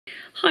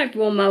Hi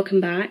everyone,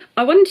 welcome back.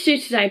 I wanted to do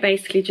today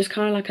basically just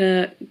kind of like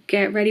a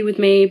get ready with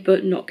me,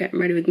 but not getting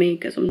ready with me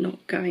because I'm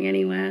not going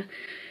anywhere.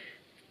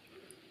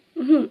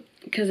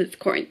 Because it's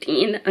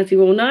quarantine, as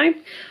you all know.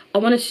 I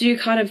wanted to do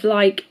kind of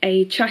like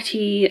a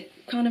chatty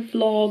kind of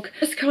vlog,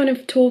 just kind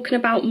of talking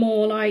about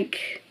more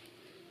like,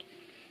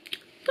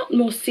 not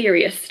more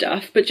serious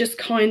stuff, but just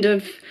kind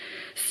of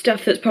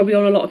stuff that's probably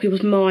on a lot of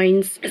people's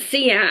minds. So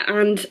yeah,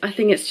 and I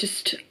think it's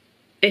just,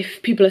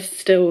 if people are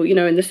still, you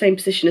know, in the same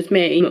position as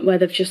me, where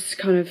they've just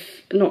kind of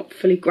not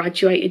fully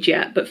graduated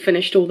yet, but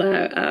finished all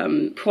their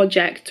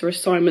projects or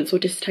assignments or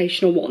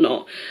dissertation or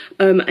whatnot,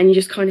 and you're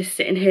just kind of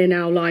sitting here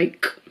now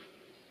like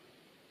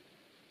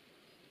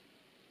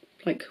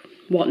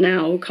what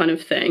now kind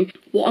of thing.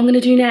 What I'm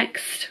gonna do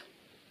next,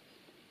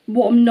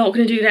 what I'm not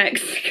gonna do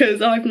next,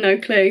 because I have no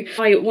clue.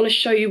 I want to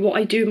show you what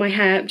I do with my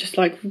hair, just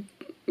like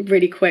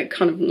really quick,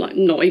 kind of like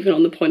not even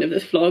on the point of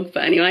this vlog,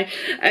 but anyway.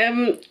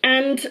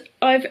 And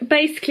I've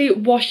basically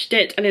washed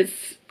it and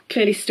it's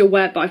clearly still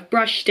wet, but I've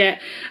brushed it,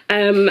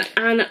 and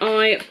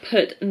I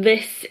put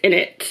this in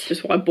it,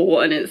 just what I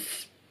bought, and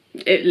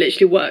it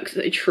literally works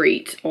as a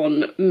treat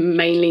on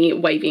mainly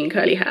wavy and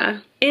curly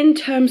hair. In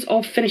terms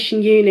of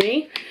finishing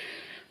uni,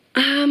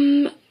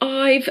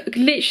 I've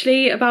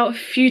literally about a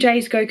few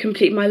days ago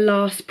completed my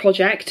last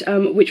project,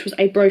 which was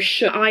a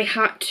brochure I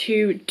had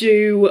to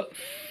do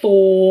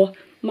for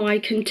my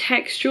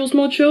contextuals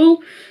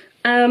module.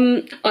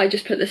 I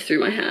just put this through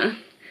my hair,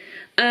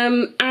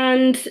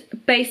 and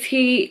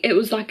basically it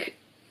was like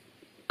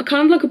a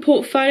kind of like a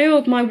portfolio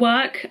of my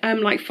work,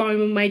 like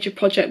final major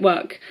project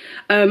work,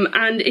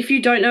 and if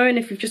you don't know, and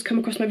if you've just come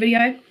across my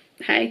video,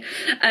 hey,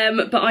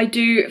 but I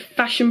do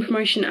fashion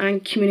promotion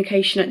and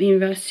communication at the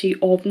University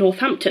of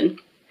Northampton,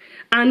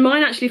 and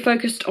mine actually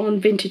focused on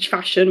vintage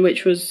fashion,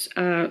 which was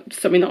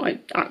something that I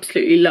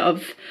absolutely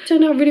love.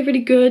 Turned out really,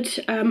 really good.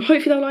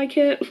 Hopefully they'll like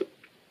it.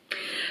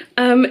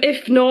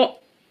 If not,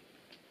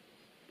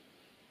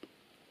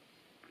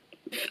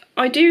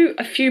 I do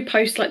a few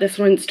posts like this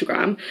on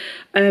Instagram,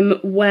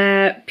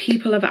 where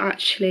people have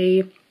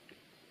actually,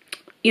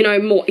 you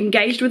know, more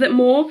engaged with it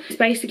more. It's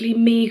basically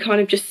me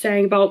kind of just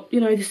saying about, you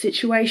know, the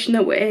situation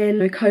that we're in,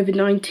 you know,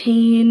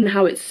 COVID-19,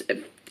 how it's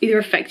either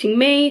affecting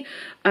me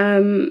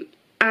and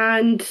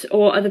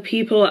or other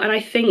people, and I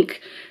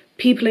think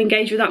people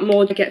engage with that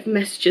more. I get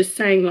messages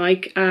saying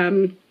like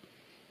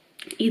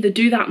either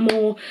do that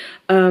more,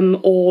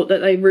 or that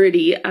they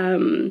really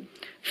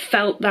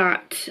felt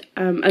that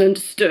and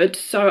understood.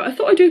 So I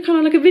thought I'd do kind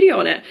of like a video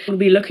on it. I'll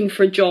be looking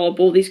for a job,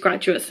 all these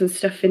graduates and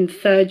stuff in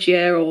 3rd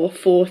year or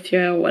 4th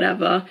year or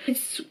whatever.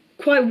 It's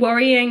quite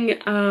worrying,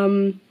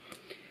 you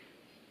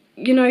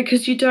know,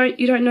 because you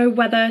don't know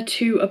whether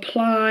to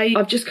apply.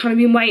 I've just kind of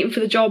been waiting for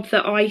the job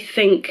that I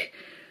think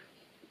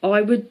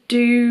I would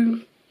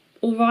do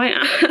all right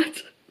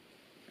at.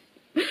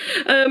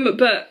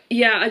 But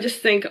yeah, I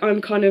just think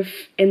I'm kind of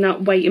in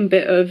that waiting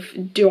bit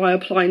of, do I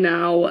apply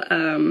now,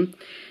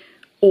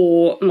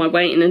 or am I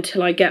waiting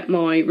until I get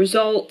my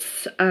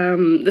results?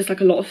 There's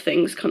like a lot of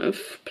things kind of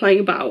playing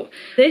about.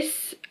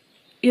 This,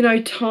 you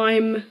know,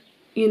 time,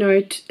 you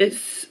know,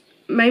 it's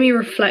made me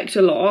reflect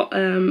a lot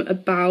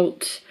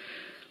about,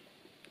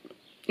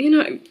 you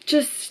know,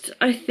 just,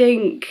 I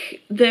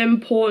think, the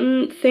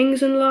important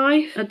things in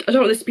life. I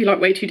don't want this to be like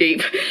way too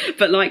deep,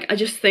 but like, I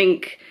just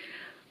think,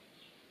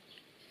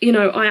 you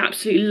know, I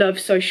absolutely love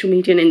social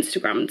media and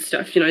Instagram and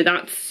stuff, you know,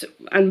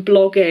 and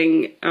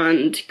blogging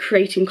and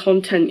creating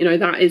content, you know,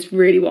 that is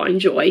really what I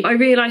enjoy. I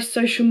realise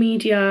social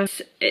media,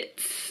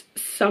 it's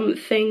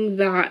something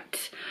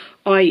that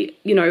I,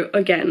 you know,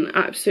 again,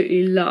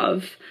 absolutely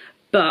love,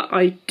 but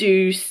I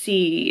do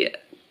see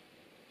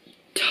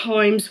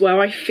times where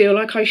I feel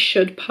like I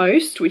should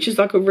post, which is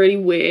like a really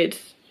weird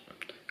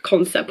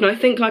concept, and I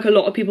think like a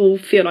lot of people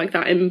feel like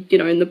that in, you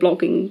know, in the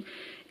blogging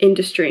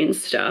industry and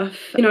stuff,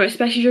 you know,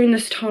 especially during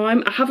this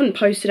time. I haven't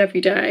posted every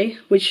day,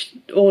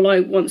 or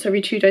like once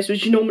every 2 days,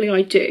 which normally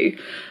I do,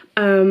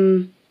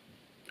 and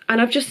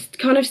I've just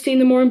kind of seen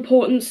the more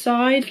important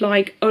side,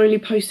 like only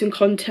posting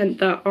content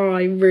that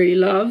I really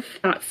love.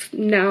 That's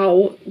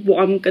now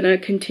what I'm gonna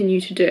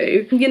continue to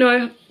do, you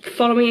know,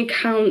 following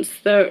accounts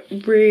that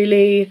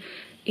really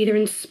either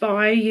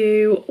inspire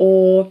you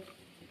or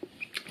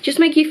just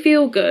make you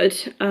feel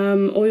good,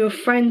 or your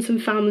friends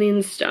and family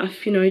and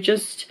stuff, you know,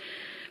 just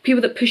people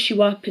that push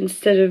you up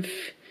instead of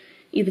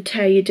either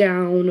tear you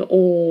down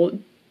or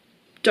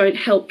don't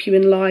help you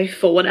in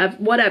life, or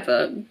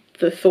whatever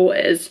the thought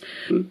is.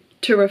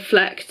 To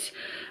reflect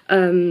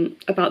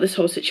about this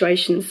whole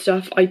situation and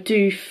stuff, I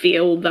do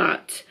feel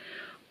that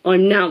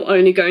I'm now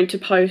only going to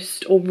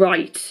post or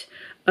write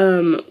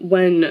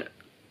when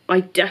I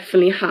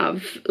definitely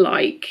have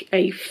like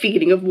a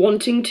feeling of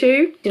wanting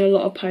to. You know, a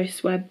lot of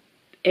posts where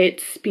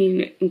it's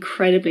been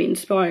incredibly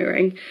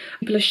inspiring.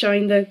 People are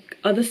showing the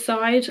other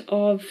side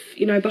of,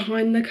 you know,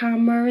 behind the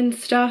camera and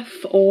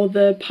stuff, or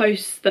the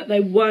posts that they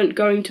weren't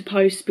going to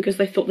post because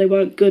they thought they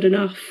weren't good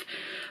enough,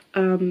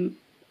 and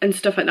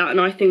stuff like that.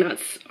 And I think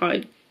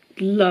I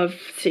love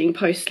seeing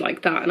posts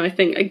like that, and I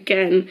think,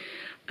 again,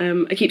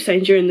 I keep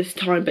saying during this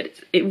time, but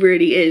it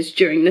really is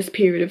during this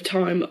period of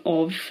time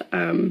of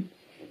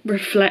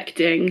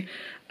reflecting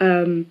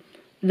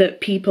that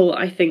people,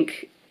 I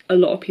think a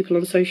lot of people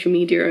on social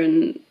media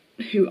and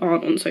who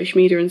aren't on social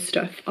media and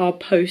stuff are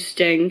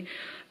posting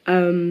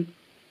more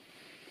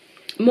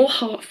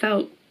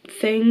heartfelt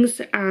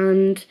things,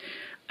 and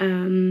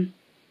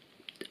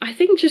I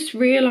think just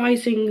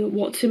realising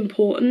what's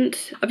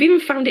important. I've even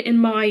found it in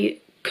my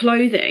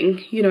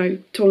clothing, you know,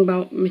 talking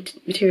about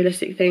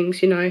materialistic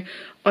things, you know,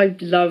 I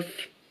love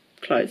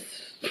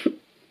clothes.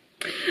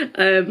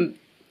 A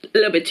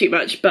little bit too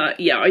much, but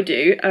yeah, I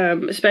do,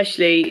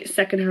 especially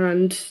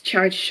secondhand,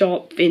 charity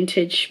shop,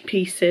 vintage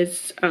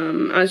pieces,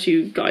 as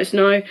you guys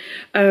know.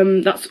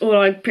 That's all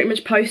I pretty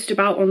much post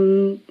about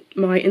on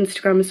my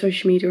Instagram and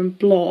social media and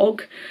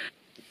blog.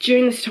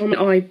 During this time,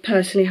 I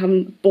personally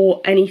haven't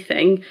bought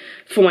anything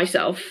for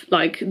myself.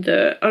 Like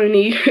the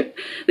only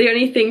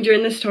thing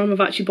during this time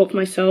I've actually bought for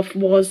myself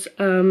was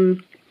I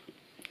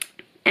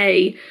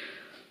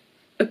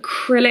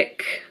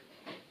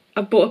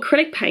bought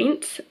acrylic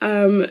paint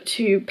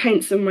to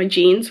paint some of my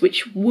jeans,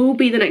 which will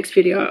be the next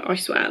video, I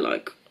swear.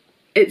 Like,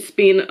 it's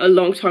been a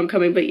long time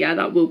coming, but yeah,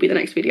 that will be the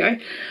next video.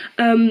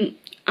 And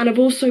I've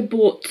also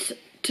bought,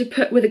 to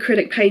put with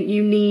acrylic paint,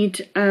 you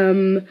need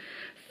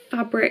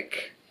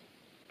fabric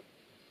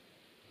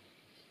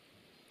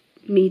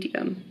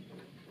medium.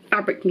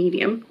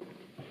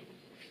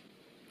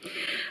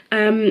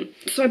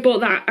 So I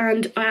bought that,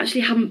 and I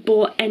actually haven't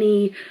bought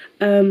any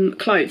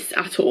clothes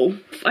at all.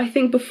 I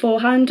think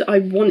beforehand I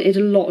wanted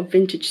a lot of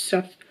vintage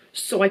stuff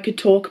so I could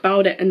talk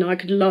about it and I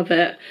could love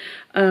it,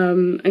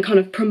 and kind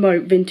of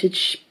promote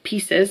vintage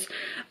pieces,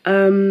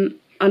 and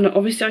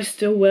obviously I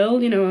still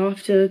will, you know,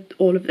 after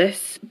all of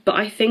this, but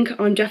I think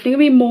I'm definitely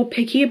gonna be more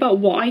picky about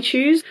what I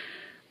choose.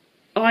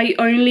 I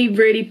only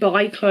really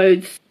buy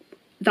clothes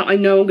that I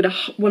know I'm gonna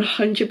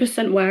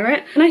 100% wear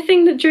it, and I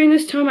think that during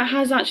this time it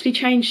has actually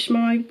changed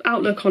my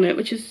outlook on it,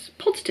 which is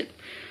positive.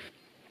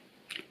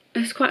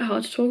 It's quite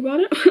hard to talk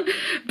about it,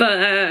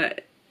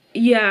 but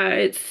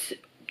yeah,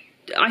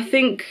 I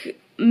think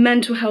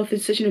mental health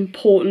is such an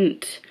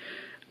important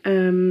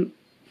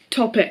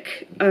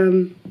topic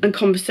and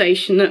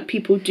conversation that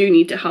people do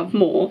need to have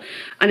more,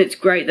 and it's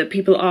great that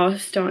people are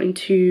starting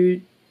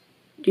to,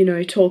 you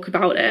know, talk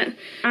about it.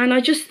 And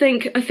I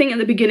think at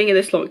the beginning of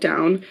this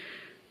lockdown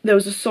there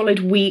was a solid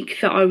week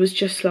that I was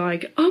just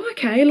like, oh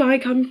okay,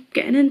 like I'm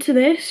getting into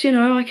this, you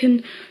know, I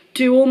can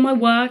do all my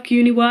work,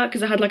 uni work,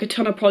 because I had like a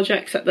ton of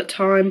projects at that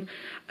time.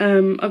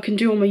 I can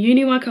do all my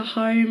uni work at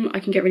home, I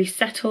can get really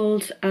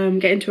settled,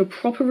 get into a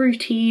proper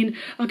routine,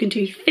 I can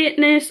do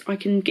fitness, I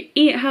can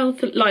eat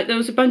healthy. Like, there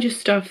was a bunch of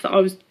stuff that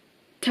I was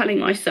telling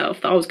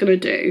myself that I was gonna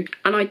do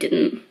and I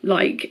didn't,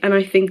 like, and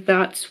I think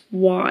that's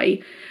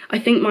why I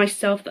think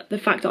myself, that the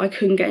fact that I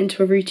couldn't get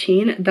into a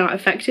routine, that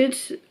affected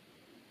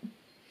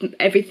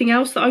everything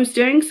else that I was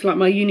doing. So like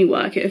my uni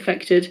work, it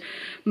affected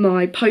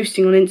my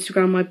posting on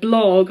Instagram, my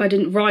blog, I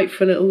didn't write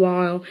for a little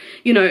while,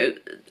 you know,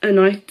 and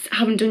I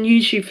haven't done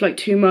YouTube for like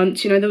 2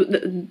 months, you know,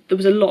 there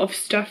was a lot of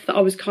stuff that I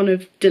was kind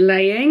of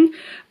delaying,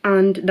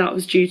 and that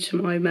was due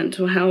to my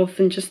mental health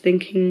and just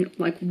thinking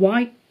like,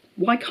 why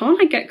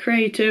can't I get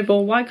creative,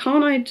 or why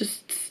can't I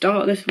just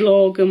start this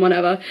vlog and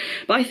whatever.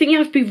 But I think you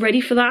have to be ready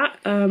for that,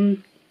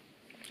 and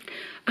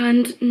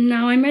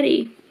now I'm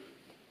ready.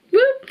 Woo!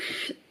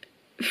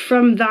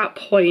 From that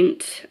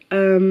point,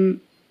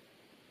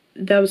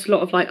 there was a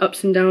lot of like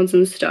ups and downs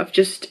and stuff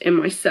just in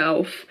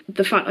myself.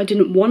 The fact I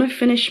didn't want to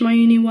finish my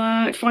uni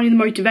work, finding the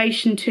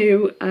motivation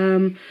to,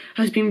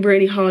 has been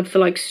really hard for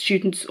like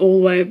students all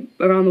the way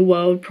around the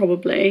world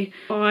probably.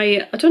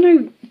 I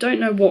don't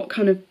know what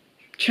kind of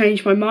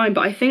changed my mind,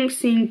 but I think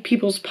seeing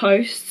people's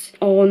posts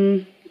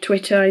on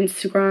Twitter,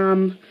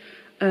 Instagram,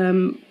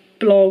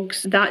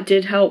 blogs, that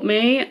did help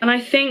me. And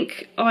I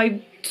think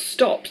I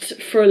stopped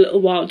for a little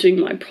while doing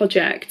my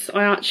projects.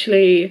 I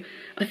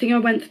think I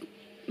went,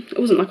 it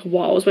wasn't like a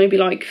while, it was maybe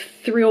like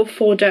 3 or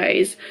 4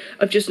 days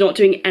of just not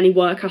doing any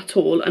work at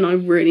all, and I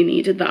really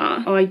needed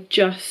that. I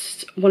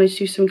just wanted to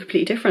do something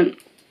completely different.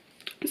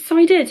 So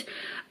I did,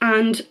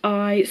 and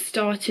I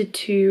started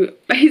to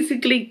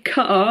basically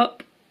cut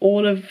up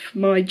all of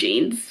my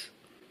jeans.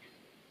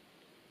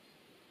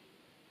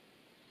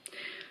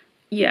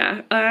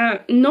 Yeah,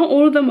 not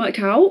all of them worked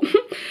out,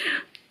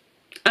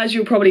 as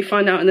you'll probably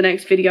find out in the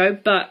next video,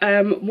 but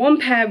one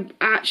pair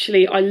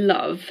actually I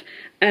love,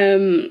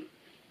 and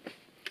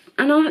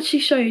I'll actually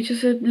show you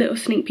just a little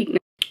sneak peek now.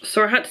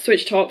 So I had to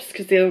switch tops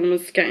because the other one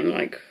was getting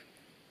like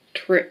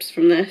trips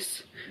from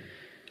this.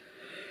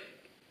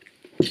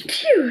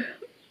 Phew.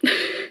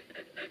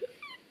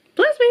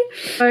 Bless me.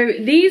 So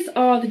these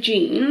are the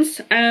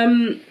jeans.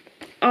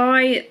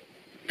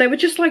 They were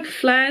just like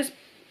flares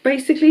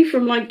basically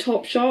from like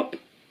Topshop.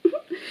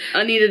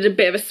 I needed a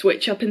bit of a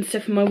switch up and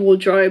stuff in my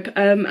wardrobe,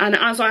 and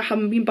as I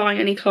haven't been buying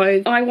any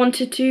clothes, I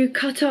wanted to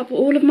cut up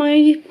all of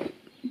my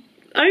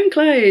own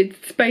clothes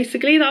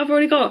basically that I've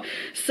already got.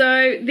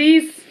 So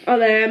these are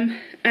them.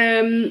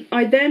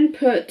 I then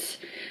put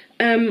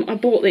I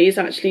bought these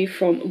actually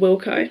from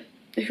Wilko,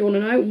 if you want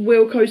to know.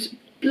 Wilko's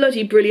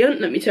bloody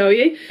brilliant, let me tell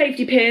you.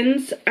 Safety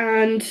pins,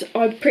 and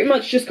I've pretty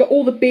much just got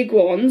all the big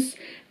ones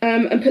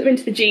and put them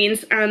into the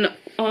jeans, and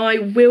I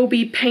will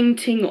be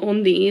painting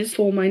on these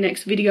for my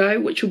next video,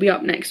 which will be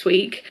up next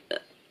week.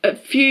 A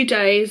few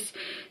days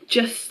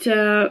just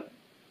to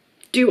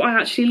do what I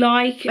actually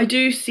like. I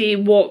do see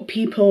what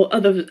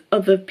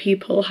other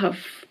people have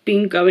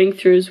been going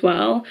through as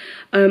well,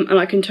 and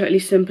I can totally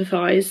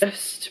sympathise.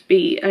 Just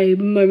be a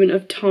moment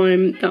of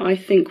time that I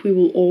think we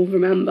will all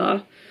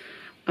remember.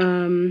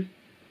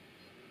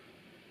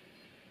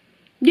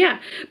 Yeah,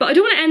 but I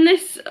don't want to end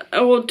this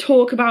or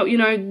talk about, you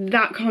know,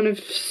 that kind of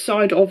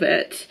side of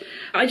it.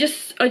 I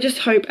just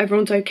hope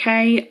everyone's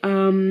okay,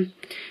 and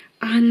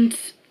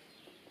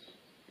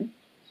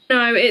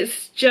no,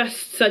 it's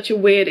just such a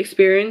weird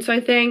experience, I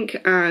think,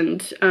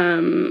 and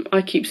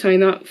I keep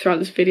saying that throughout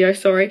this video,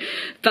 sorry,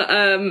 but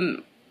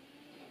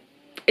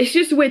it's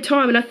just a weird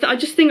time, and I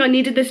just think I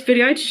needed this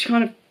video to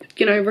kind of,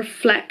 you know,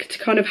 reflect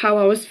kind of how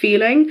I was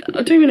feeling.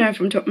 I don't even know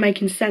if I'm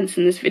making sense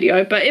in this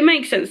video, but it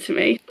makes sense to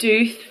me. I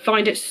do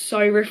find it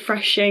so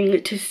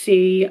refreshing to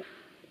see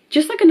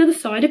just like another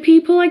side of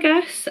people, I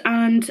guess,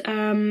 and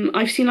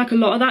I've seen like a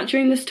lot of that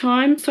during this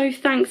time, so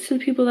thanks to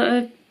the people that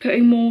are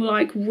putting more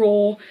like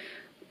raw,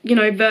 you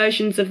know,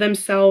 versions of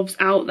themselves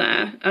out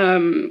there,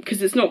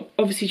 because it's not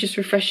obviously just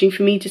refreshing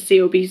for me to see,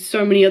 it'll be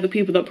so many other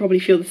people that probably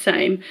feel the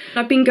same.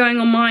 I've been going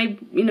on my,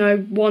 you know,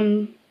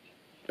 1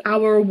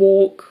 hour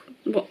walk,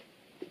 what,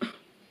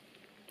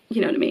 you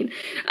know what I mean,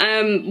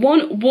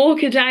 one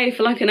walk a day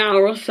for like an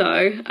hour or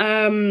so,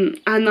 and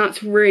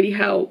that's really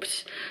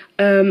helped,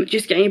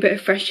 just getting a bit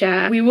of fresh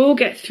air. We will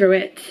get through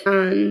it,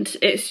 and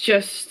it's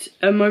just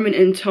a moment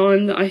in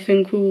time that I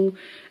think it'll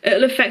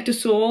affect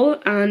us all,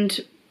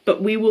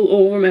 but we will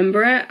all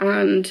remember it.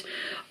 And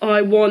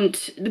I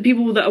want the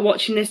people that are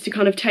watching this to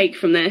kind of take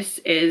from this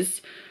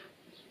is,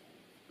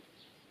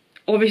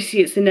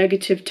 obviously it's a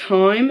negative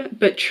time,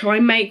 but try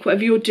and make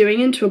whatever you're doing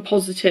into a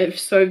positive.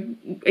 So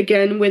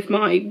again, with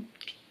my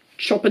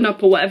shopping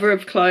up or whatever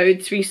of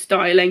clothes,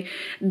 restyling,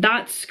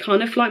 that's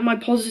kind of like my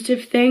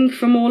positive thing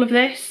from all of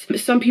this.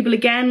 Some people,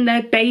 again,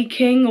 they're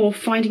baking or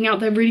finding out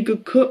they're really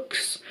good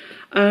cooks.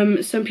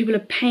 Some people are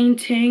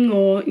painting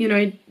or, you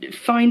know,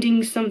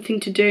 finding something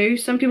to do.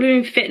 Some people are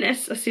doing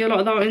fitness. I see a lot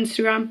of that on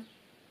Instagram.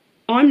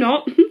 I'm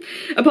not,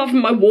 apart from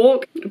my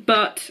walk,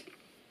 but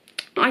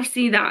I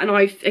see that and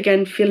I,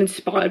 again, feel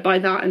inspired by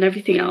that and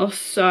everything else.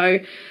 So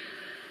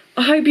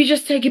I hope you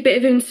just take a bit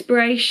of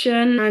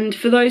inspiration, and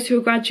for those who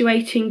are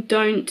graduating,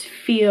 don't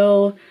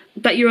feel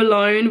that you're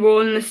alone. We're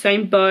all in the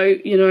same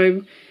boat, you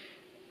know.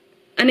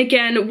 And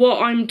again,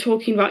 what I'm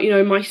talking about, you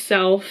know,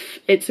 myself,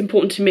 it's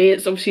important to me,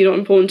 it's obviously not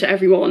important to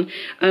everyone,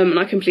 and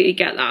I completely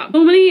get that.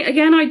 Normally,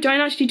 again, I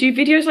don't actually do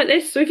videos like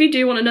this, so if you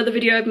do want another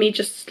video of me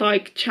just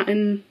like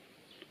chatting,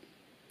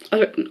 I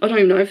don't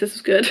even know if this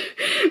is good,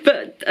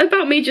 but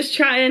about me just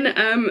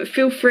chatting,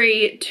 feel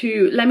free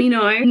to let me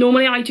know.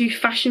 Normally I do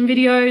fashion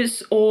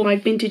videos or my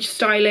vintage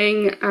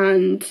styling,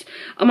 and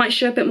I might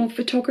show a bit more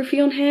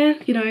photography on here,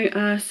 you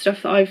know,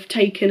 stuff that I've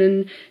taken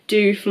and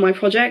do for my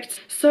projects.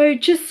 So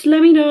just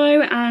let me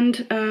know,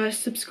 and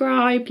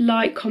subscribe,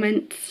 like,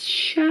 comment,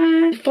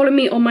 share. Follow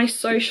me on my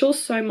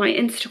socials. So my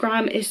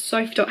Instagram is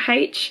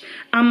soph.h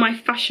and my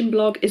fashion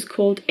blog is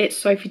called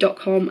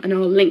itssophie.com, and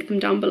I'll link them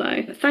down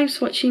below. But thanks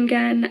for watching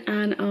again,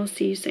 and I'll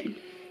see you soon.